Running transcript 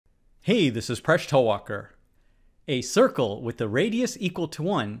Hey, this is Presh Talwalkar. A circle with a radius equal to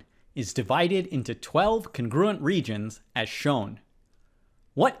 1 is divided into 12 congruent regions as shown.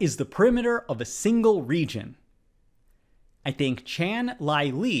 What is the perimeter of a single region? I thank Chan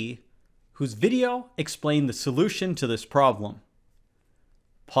Lye Lee, whose video explained the solution to this problem.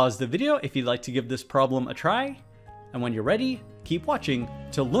 Pause the video if you'd like to give this problem a try, and when you're ready, keep watching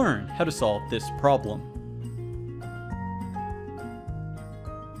to learn how to solve this problem.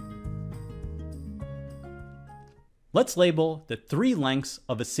 Let's label the three lengths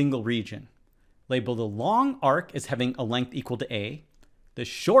of a single region. Label the long arc as having a length equal to A, the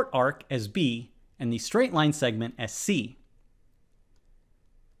short arc as B, and the straight line segment as C.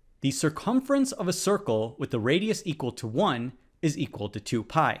 The circumference of a circle with a radius equal to 1 is equal to 2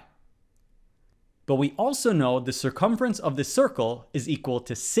 pi. But we also know the circumference of the circle is equal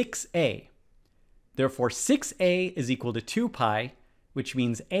to 6a. Therefore, 6a is equal to 2 pi, which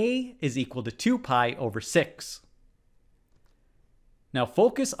means a is equal to 2 pi over 6. Now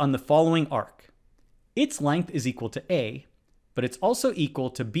focus on the following arc. Its length is equal to a, but it's also equal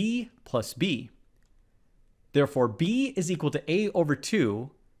to b plus b. Therefore, b is equal to a over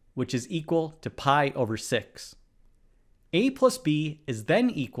 2, which is equal to pi over 6. A plus b is then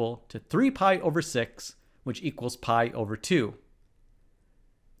equal to 3 pi over 6, which equals pi over 2.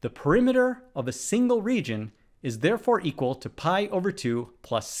 The perimeter of a single region is therefore equal to pi over 2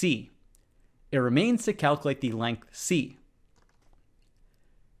 plus c. It remains to calculate the length c.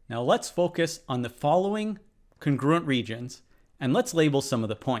 Now let's focus on the following congruent regions, and let's label some of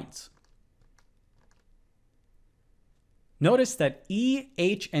the points. Notice that E,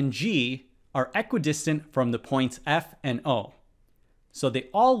 H, and G are equidistant from the points F and O. So they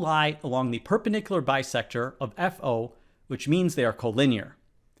all lie along the perpendicular bisector of FO, which means they are collinear.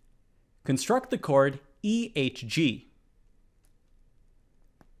 Construct the chord EHG.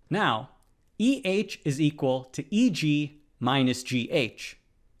 Now, EH is equal to EG minus GH.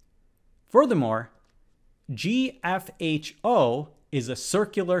 Furthermore, GFHO is a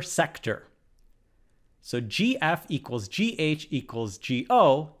circular sector. So GF equals GH equals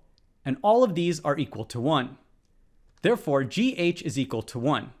GO, and all of these are equal to 1. Therefore, GH is equal to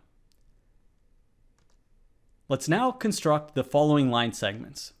 1. Let's now construct the following line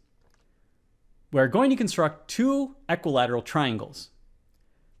segments. We're going to construct two equilateral triangles.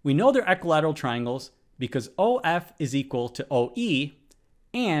 We know they're equilateral triangles because OF is equal to OE,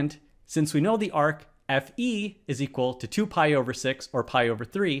 and since we know the arc FE is equal to 2 pi over 6 or pi over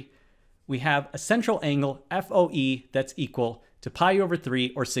 3, we have a central angle FOE that's equal to pi over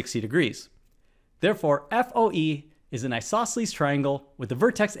 3 or 60 degrees. Therefore, FOE is an isosceles triangle with a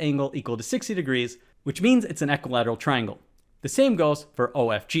vertex angle equal to 60 degrees, which means it's an equilateral triangle. The same goes for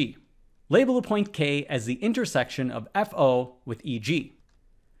OFG. Label the point K as the intersection of FO with EG.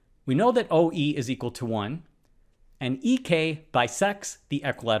 We know that OE is equal to 1, and EK bisects the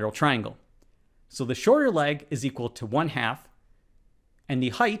equilateral triangle. So the shorter leg is equal to 1/2, and the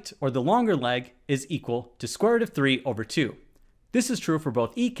height, or the longer leg, is equal to square root of 3 over 2. This is true for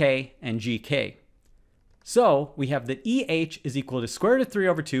both EK and GK. So we have that EH is equal to square root of 3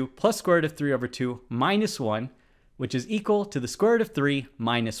 over 2 plus square root of 3 over 2 minus 1, which is equal to the square root of 3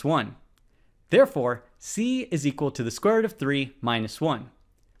 minus 1. Therefore, C is equal to the square root of 3 minus 1.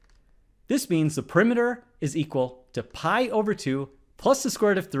 This means the perimeter is equal to pi over 2 plus the square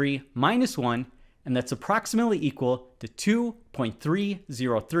root of 3 minus 1, and that's approximately equal to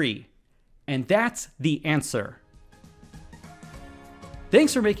 2.303. And that's the answer.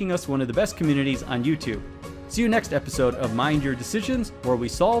 Thanks for making us one of the best communities on YouTube. See you next episode of Mind Your Decisions, where we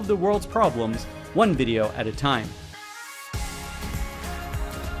solve the world's problems one video at a time.